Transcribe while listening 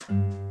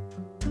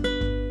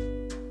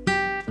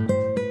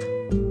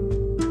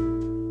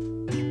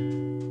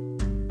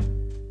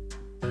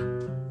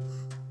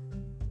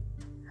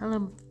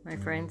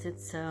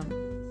since it's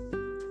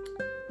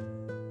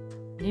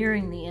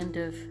nearing the end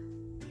of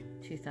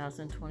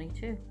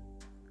 2022.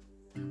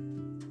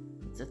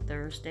 It's a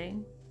Thursday,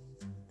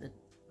 the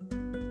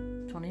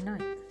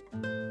 29th.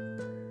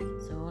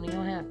 So only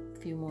I'll have a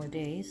few more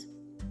days.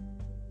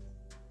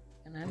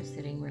 And I'm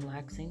sitting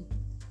relaxing.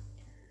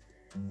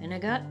 And I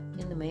got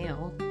in the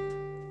mail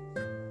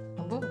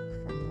a book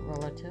from a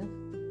relative.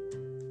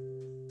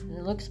 And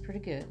it looks pretty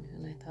good.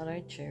 And I thought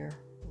I'd share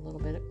a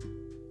little bit.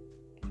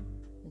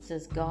 It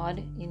says, God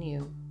in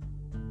You.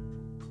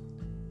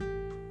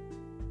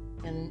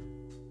 And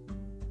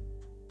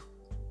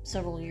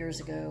several years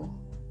ago,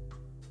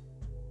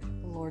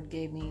 the Lord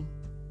gave me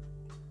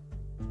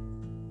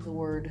the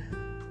word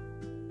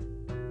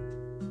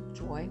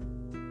joy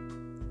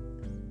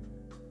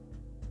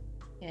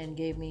and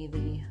gave me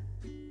the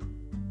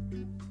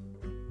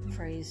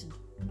phrase,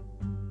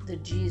 the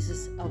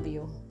Jesus of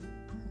You.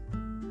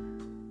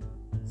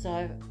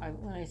 So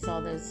when I saw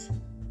this,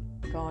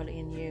 God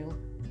in You,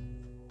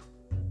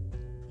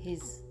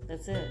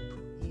 that's it.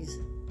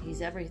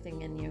 He's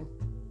everything in you.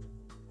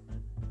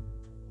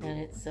 And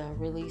it's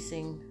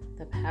releasing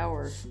the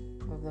power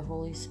of the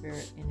Holy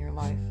Spirit in your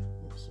life.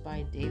 It's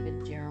by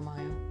David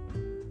Jeremiah.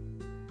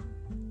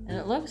 And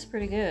it looks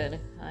pretty good.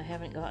 I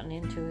haven't gotten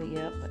into it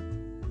yet, but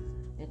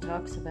it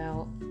talks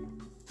about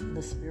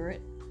the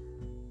Spirit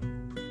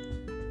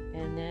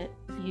and that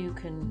you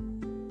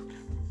can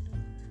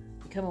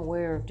become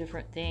aware of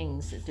different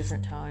things at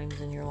different times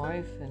in your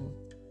life and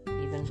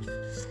even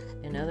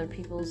in other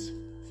people's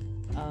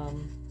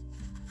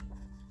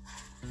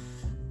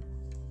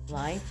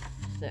life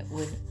that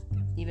would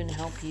even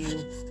help you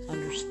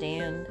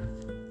understand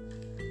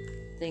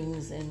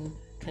things in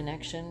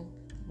connection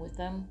with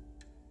them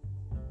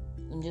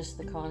and just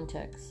the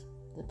context,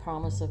 the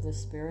promise of the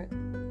Spirit,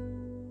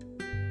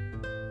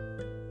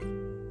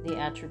 the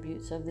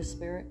attributes of the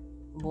Spirit,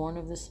 born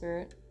of the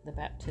Spirit, the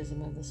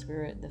baptism of the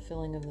Spirit, the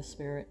filling of the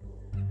Spirit,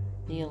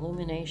 the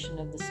illumination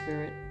of the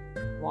Spirit,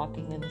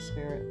 walking in the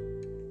Spirit,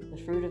 the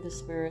fruit of the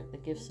Spirit, the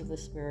gifts of the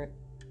Spirit,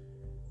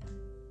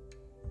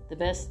 the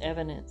best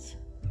evidence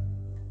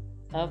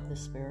of the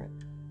Spirit.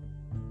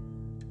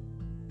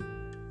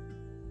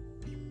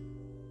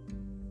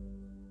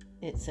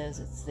 It says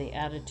it's the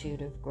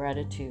attitude of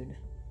gratitude.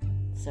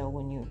 So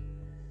when you,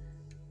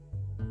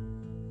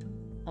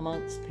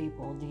 amongst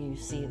people, do you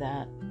see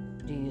that?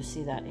 Do you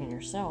see that in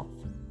yourself?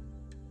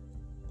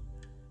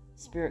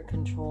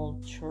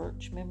 Spirit-controlled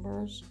church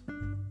members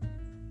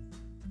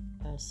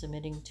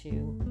submitting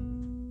to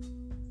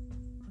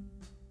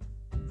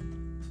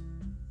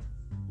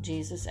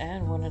Jesus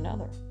and one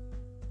another.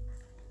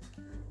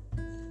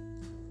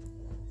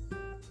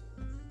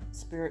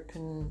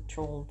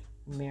 Spirit-controlled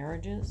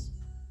marriages,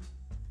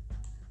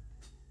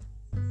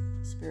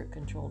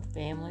 Spirit-controlled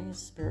families,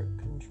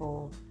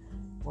 Spirit-controlled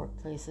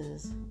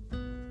workplaces,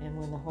 and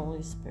when the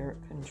Holy Spirit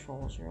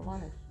controls your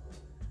life.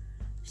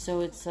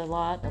 So it's a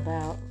lot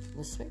about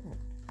the Spirit.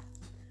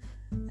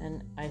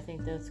 And I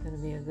think that's going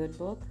to be a good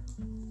book.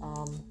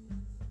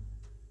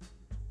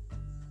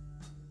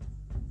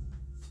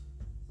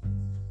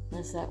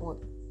 Is that what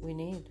we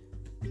need?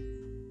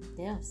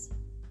 Yes.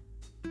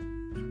 We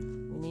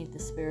need the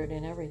Spirit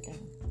in everything.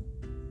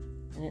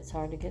 And it's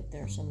hard to get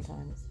there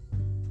sometimes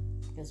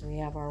because we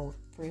have our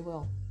free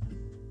will.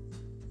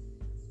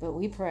 But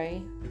we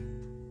pray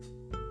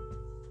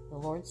the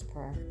Lord's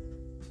Prayer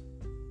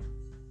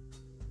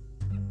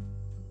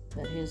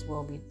that His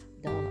will be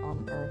done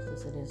on earth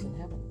as it is in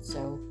heaven.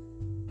 So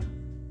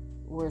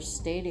we're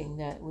stating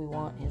that we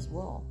want His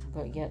will,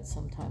 but yet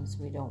sometimes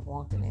we don't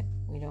walk in it.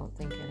 We don't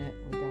think in it.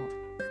 We don't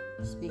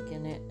speak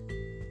in it.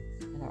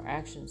 And our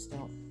actions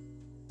don't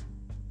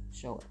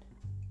show it.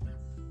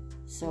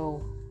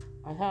 So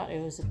I thought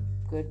it was a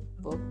good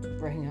book to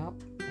bring up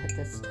at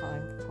this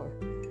time for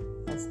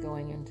us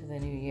going into the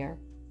new year.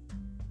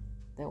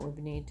 That we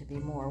need to be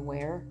more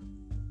aware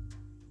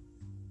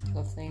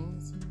of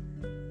things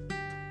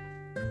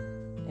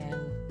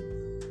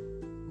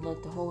and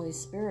let the Holy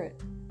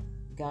Spirit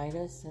guide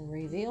us and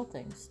reveal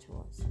things to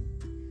us.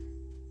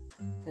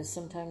 Because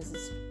sometimes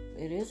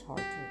it is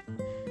hard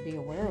to be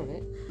aware of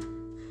it.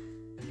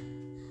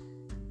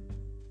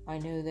 I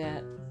know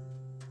that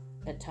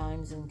at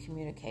times in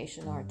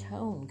communication our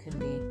tone can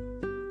be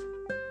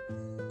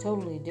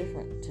totally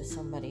different to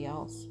somebody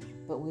else,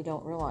 but we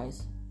don't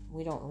realize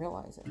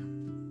it.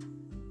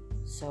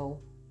 So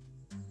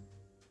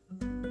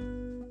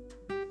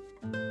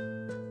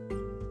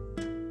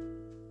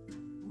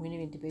we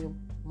need to be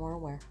more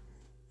aware,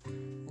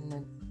 and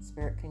the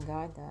Spirit can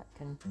guide that,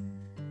 can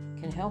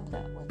help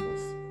that with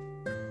us.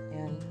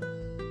 And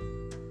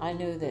I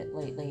know that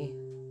lately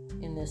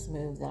in this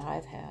move that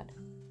I've had,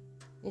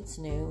 it's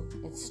new,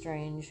 it's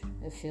strange,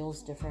 it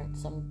feels different.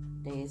 Some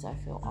days I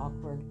feel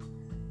awkward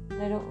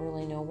and I don't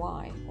really know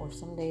why, or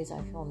some days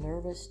I feel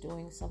nervous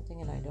doing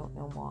something and I don't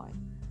know why.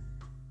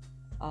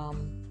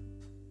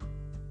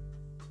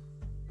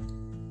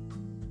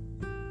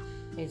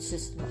 It's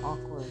just an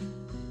awkward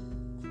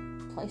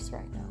place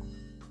right now.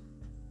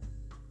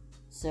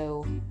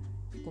 So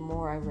the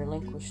more I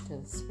relinquish to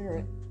the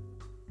Spirit,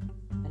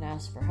 and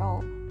ask for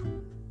help,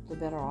 the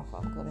better off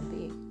I'm going to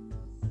be.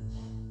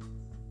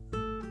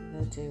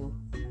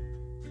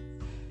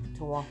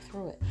 To walk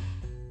through it.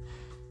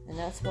 And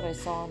that's what I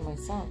saw in my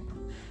son.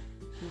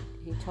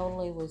 He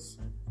totally was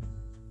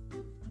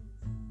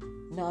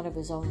not of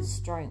his own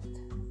strength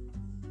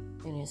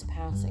in his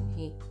passing.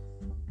 He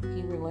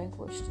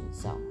relinquished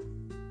himself,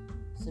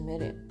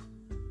 submitted.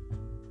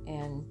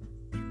 And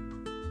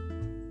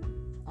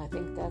I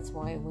think that's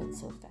why it went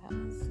so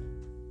fast.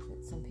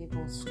 That some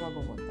people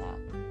struggle with that.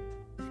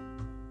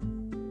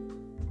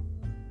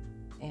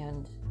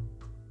 And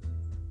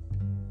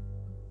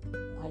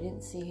I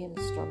didn't see him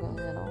struggling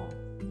at all.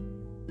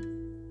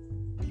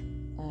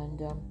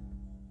 And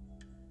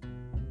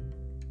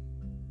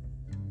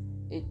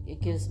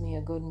it gives me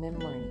a good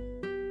memory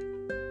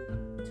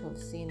to have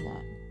seen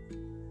that.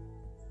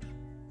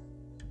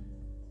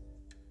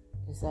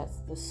 Because that's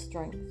the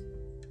strength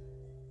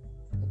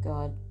that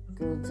God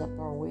girds up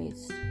our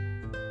waist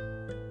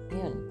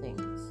in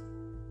things.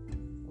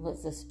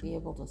 Lets us be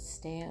able to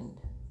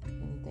stand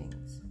in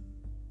things.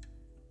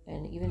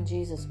 And even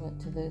Jesus went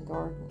to the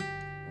garden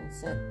and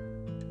said,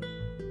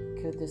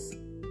 could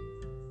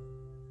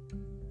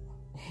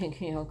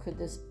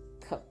this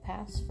cup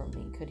pass from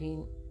me? Could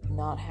he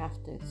not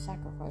have to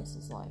sacrifice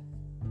his life?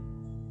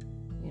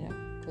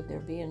 Could there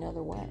be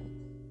another way?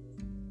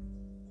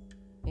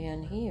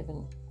 And he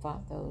even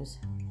fought those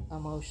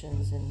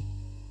emotions and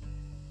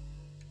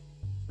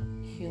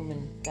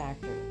human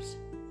factors,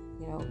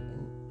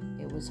 and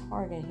it was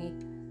hard, and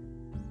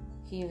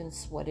he even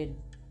sweated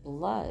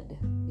blood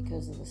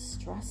because of the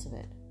stress of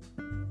it.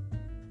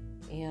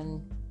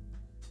 And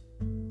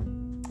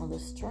the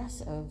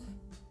stress of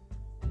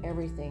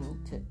everything,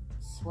 to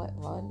sweat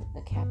blood,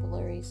 the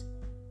capillaries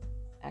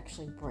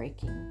actually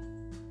breaking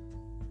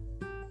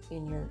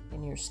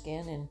in your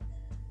skin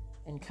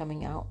and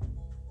coming out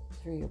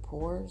through your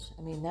pores.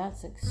 I mean,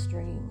 that's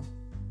extreme.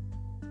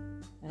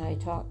 And I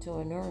talked to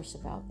a nurse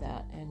about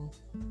that, and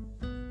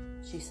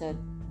she said,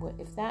 well,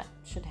 if that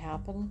should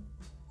happen,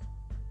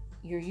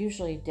 you're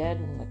usually dead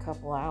in a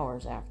couple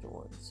hours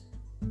afterwards.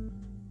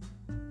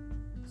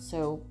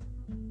 So,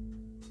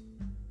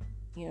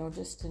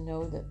 just to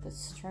know that the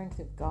strength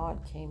of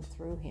God came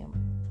through him,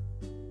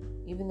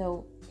 even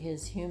though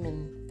his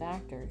human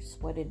factor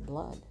sweated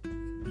blood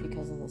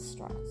because of the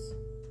stress.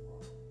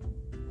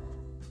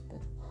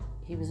 But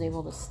he was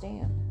able to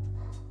stand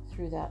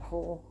through that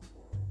whole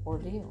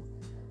ordeal,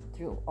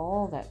 through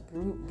all that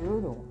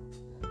brutal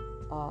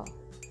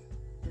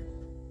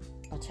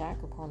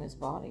attack upon his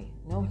body.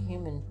 No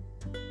human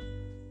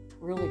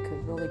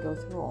could go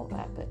through all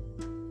that, but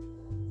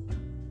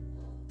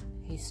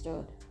he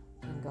stood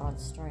in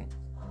God's strength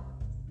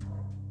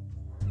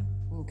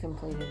and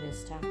completed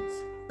his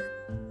task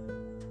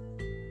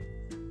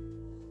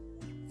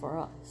for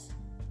us,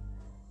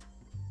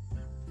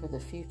 for the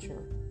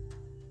future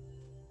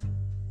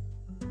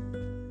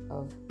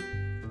of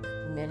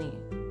many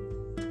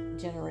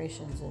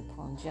generations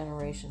upon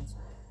generations,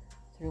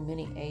 through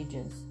many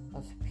ages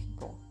of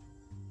people,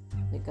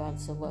 that God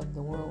so loved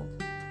the world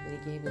that he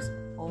gave his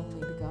only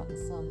begotten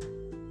Son,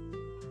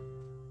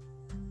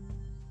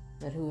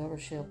 that whoever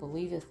shall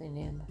believeth in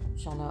him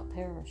shall not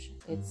perish.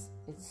 It's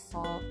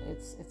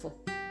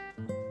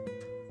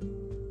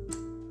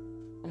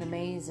an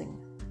amazing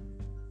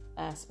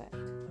aspect.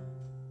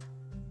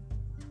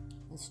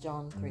 It's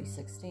John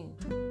 3:16.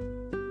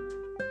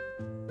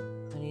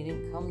 And he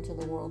didn't come to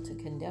the world to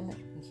condemn it.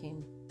 He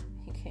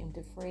came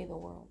to free the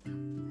world.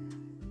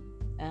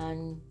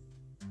 And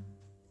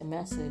a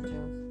message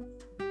of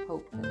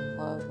hope and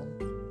love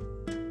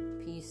and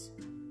peace.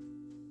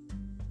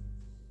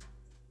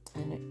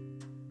 And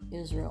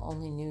Israel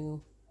only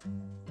knew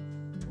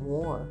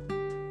war,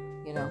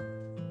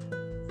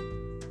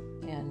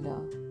 and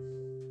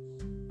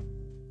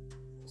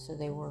so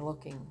they were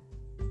looking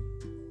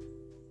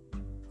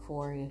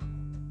for a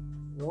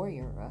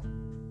warrior, a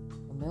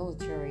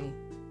military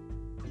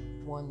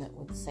one that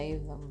would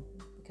save them,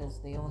 because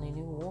they only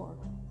knew war.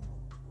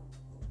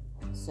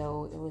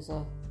 So it was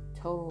a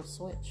total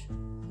switch.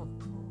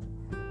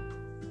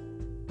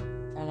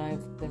 And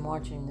I've been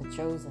watching The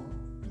Chosen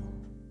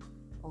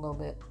a little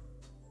bit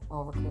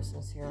over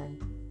Christmas here, and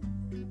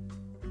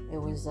it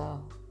was I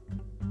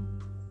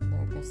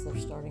guess they're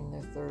starting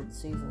their third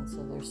season,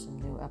 so there's some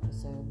new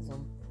episodes,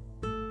 and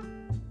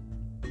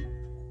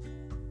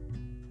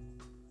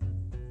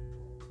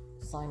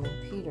Simon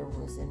Peter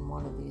was in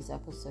one of these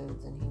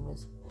episodes, and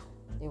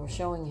they were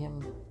showing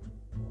him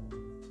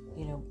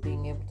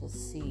being able to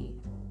see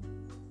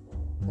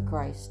the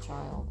Christ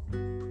child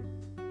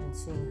and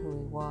seeing who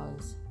he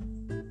was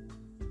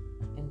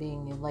and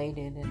being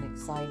elated and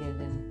excited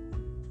and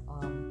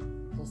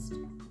just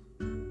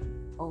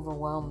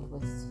overwhelmed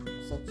with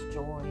such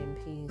joy and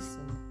peace,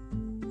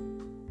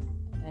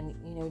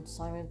 and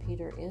Simon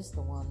Peter is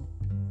the one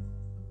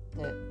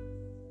that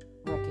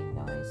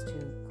recognized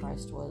who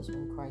Christ was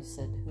when Christ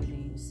said, "Who do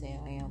you say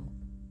I am?"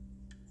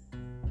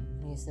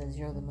 And he says,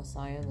 "You're the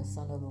Messiah, the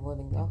Son of the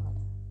living God."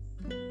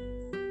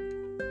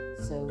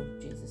 So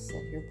Jesus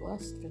said, "You're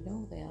blessed to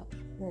know that.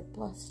 We're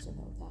blessed to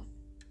know that.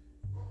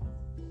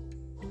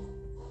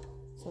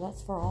 So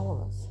that's for all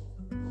of us.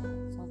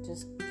 It's not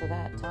just for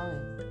that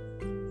time.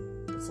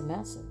 It's a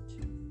message.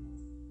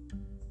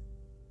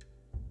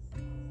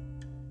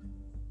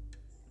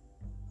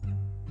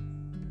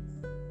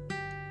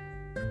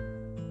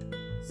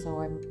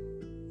 So I'm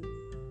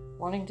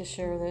wanting to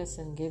share this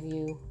and give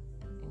you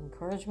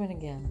encouragement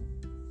again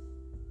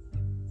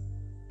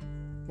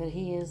that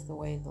He is the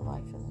way, the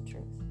life, and the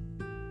truth.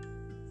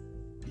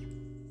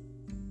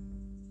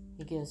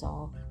 He gives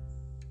all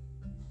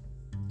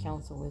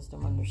counsel,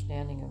 wisdom,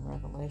 understanding, and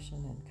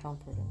revelation, and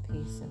comfort, and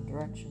peace, and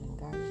direction, and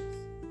guidance.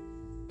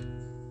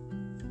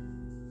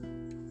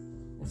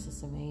 It's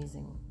just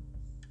amazing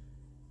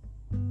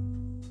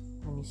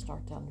when you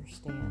start to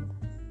understand,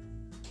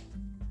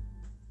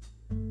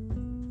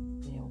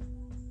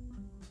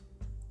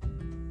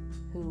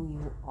 who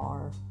you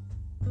are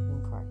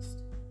in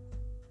Christ.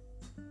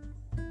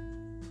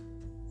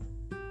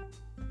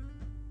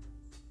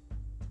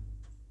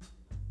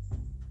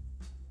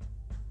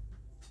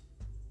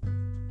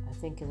 I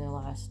think in the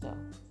last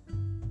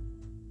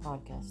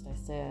podcast I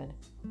said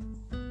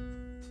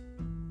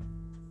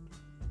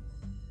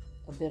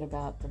a bit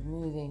about the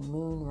moving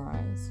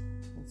moonrise.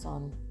 It's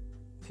on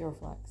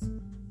PureFlix,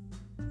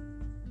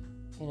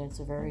 and it's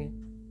a very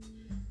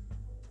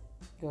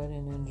good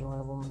and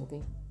enjoyable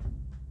movie.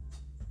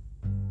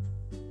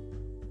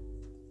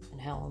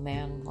 How a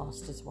man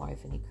lost his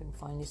wife and he couldn't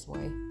find his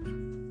way.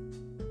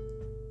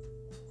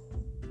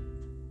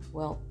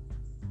 Well,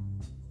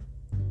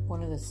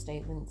 one of the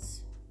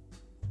statements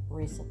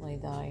recently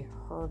that I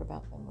heard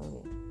about the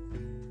movie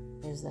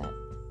is that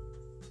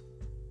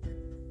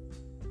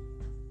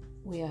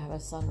we have a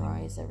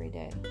sunrise every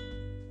day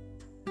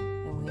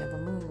and we have a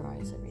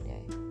moonrise every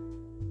day.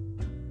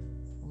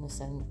 When the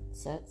sun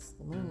sets,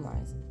 the moon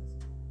rises,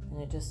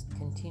 and it just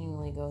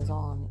continually goes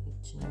on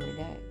each and every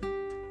day.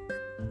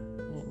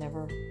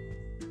 Never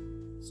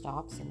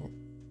stops, and it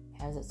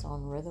has its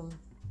own rhythm,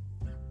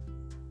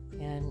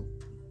 and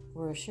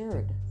we're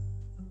assured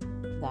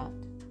that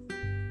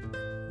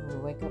when we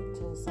wake up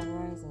to the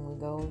sunrise and we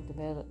go to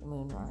bed at the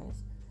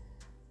moonrise,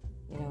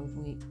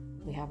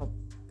 we have a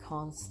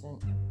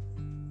constant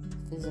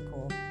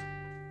physical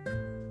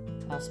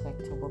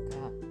aspect to look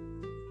at,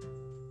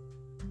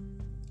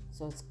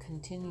 so it's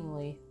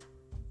continually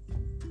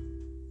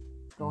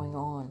going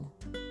on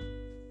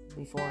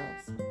before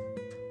us.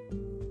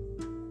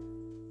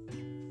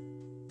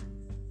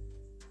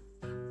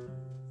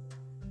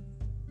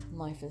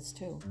 Life is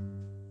too.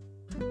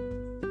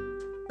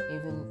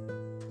 Even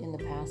in the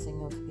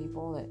passing of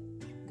people that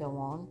go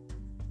on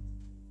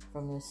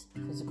from this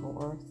physical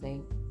earth,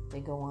 they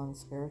go on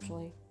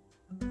spiritually.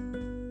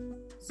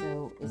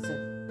 So it's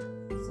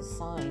a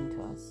sign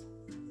to us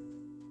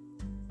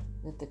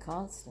that the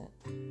constant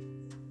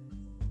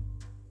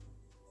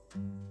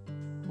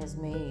has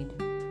made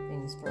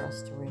things for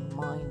us to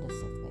remind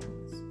us of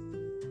things.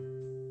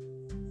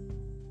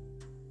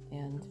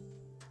 And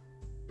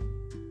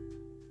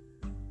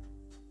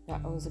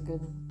that was a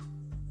good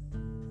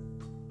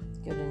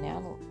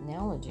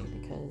analogy,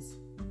 because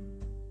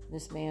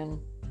this man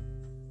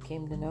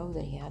came to know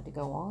that he had to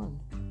go on.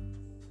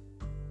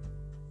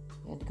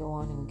 He had to go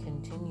on and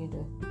continue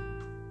to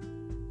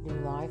do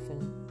life,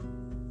 and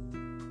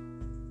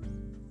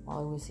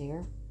while he was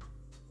here,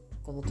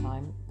 for the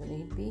time that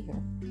he'd be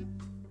here.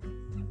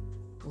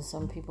 And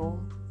some people,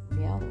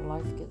 their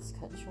life gets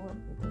cut short.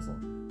 It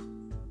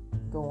doesn't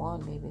go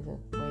on maybe the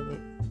way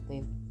that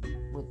they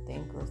would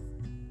think, or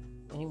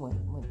anyone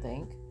would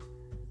think.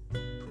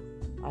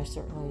 I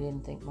certainly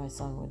didn't think my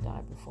son would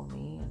die before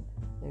me, and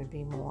there'd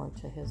be more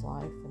to his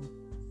life.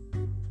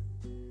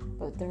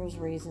 But there's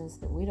reasons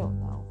that we don't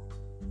know.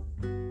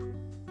 And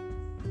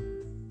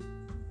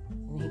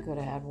he could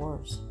have had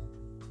worse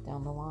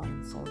down the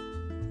line. So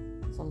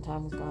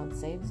sometimes God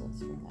saves us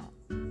from that.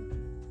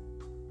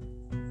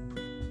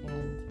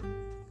 And,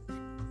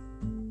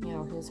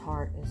 his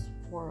heart is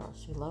for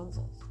us. He loves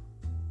us.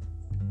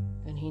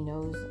 And he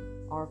knows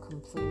our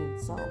completed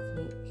self.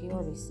 He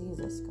already sees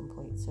us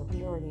complete, so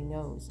he already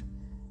knows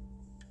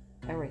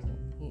everything.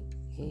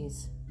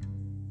 He's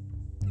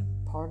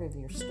part of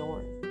your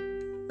story,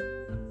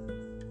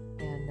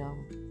 and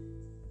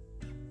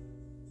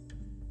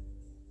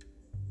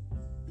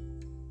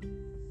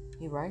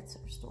he writes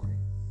our story,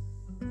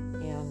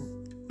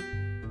 and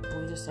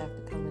we just have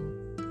to come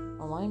in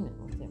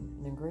alignment with him,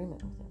 in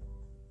agreement with him.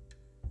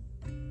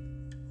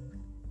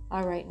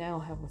 I right now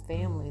have a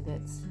family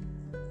that's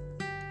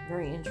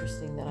very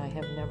interesting, that I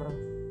have never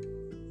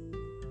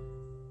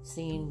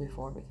seen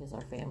before, because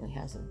our family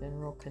hasn't been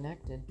real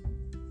connected.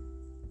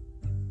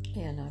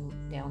 And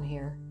I'm down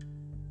here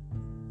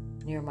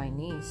near my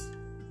niece,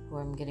 who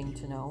I'm getting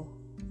to know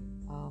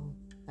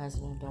as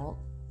an adult.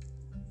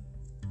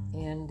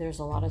 And there's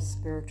a lot of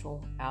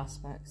spiritual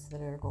aspects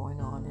that are going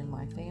on in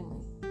my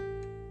family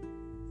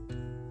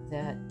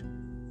that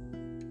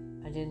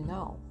I didn't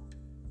know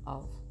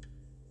of.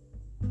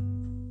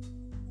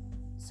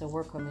 So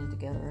we're coming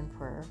together in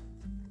prayer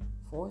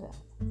for that,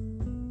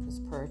 because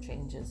prayer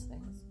changes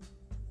things.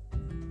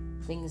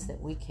 things that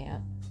we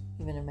can't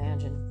even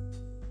imagine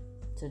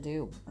to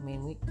do. I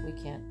mean, we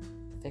can't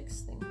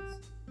fix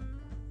things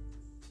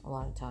a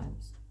lot of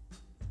times.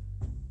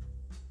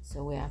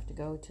 So we have to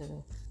go to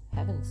the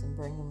heavens and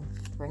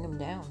bring them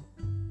down,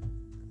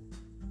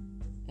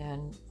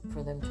 and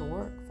for them to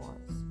work for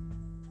us.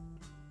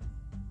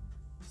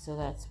 So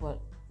that's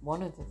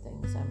one of the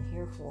things I'm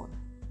here for.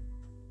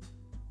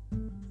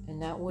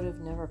 And that would have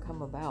never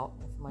come about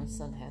if my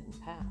son hadn't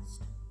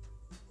passed.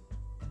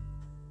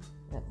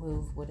 That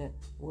move wouldn't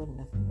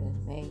have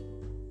been made.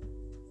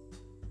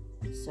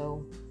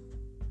 So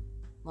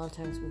a lot of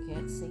times we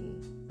can't see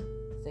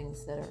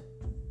things that are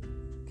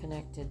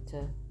connected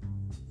to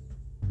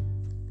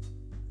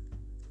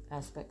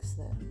aspects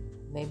that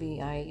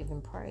maybe I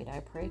even prayed. I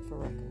prayed for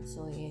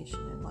reconciliation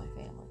in my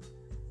family.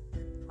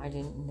 I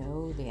didn't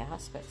know the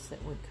aspects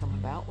that would come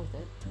about with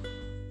it.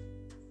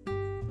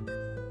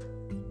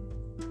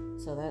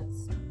 So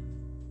that's,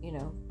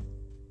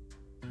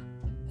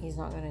 he's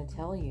not going to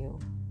tell you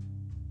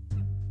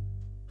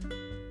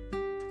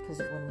because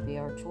it wouldn't be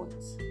our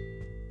choice.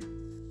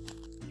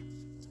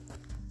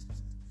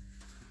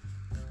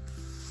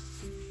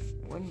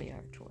 It wouldn't be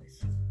our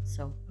choice.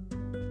 So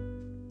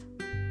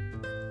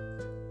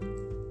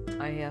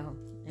I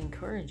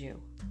encourage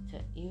you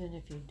to, even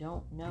if you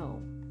don't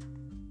know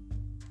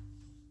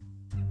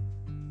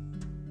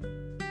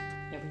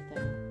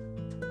everything,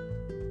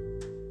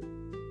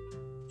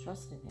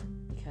 trust in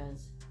him,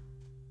 because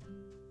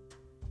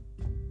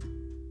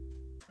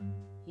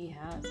he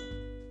has it.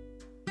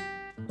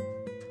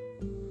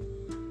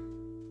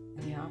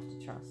 And you have to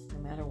trust, no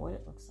matter what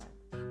it looks like.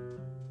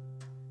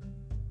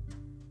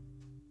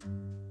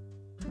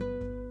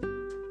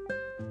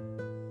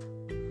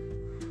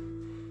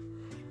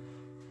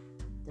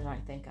 Did I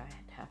think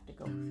I'd have to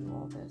go through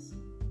all this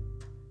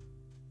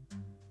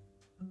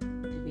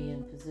to be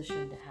in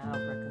position to have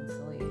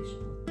reconciliation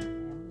with my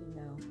family?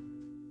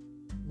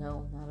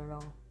 No, not at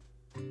all.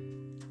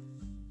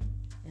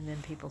 And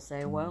then people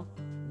say, well,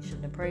 you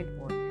shouldn't have prayed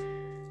for it.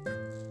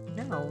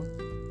 No,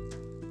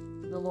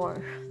 the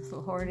Lord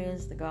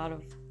is the God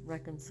of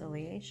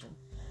reconciliation,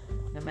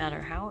 no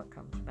matter how it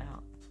comes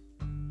about.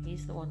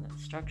 He's the one that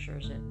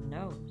structures it and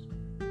knows.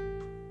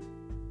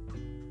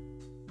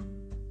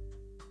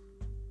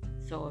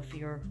 So if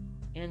you're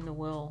in the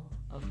will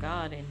of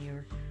God and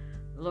you're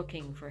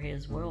looking for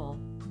His will,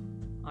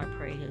 I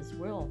pray His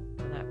will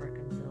for that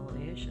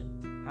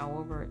reconciliation,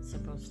 however it's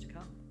supposed to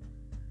come.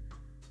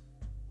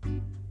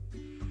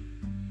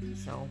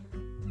 So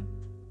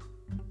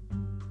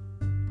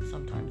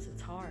sometimes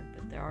it's hard,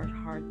 but there are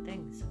hard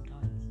things sometimes.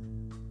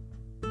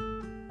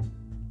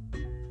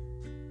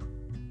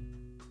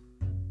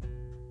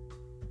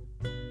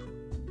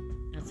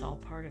 That's all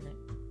part of it.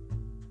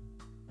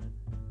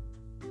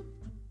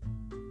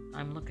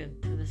 I'm looking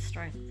to the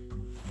strength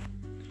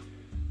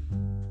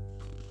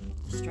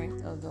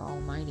of the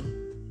Almighty,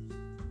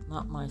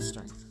 not my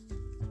strength.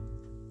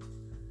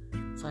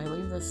 So I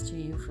leave this to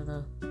you for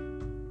the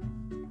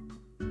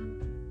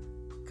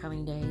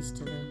coming days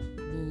to the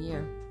new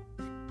year,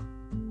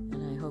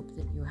 and I hope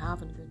that you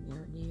have a good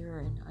year,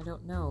 and I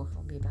don't know if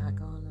I'll be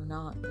back on or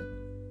not, but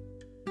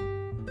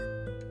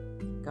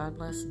God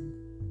bless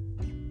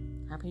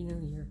and Happy New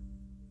Year.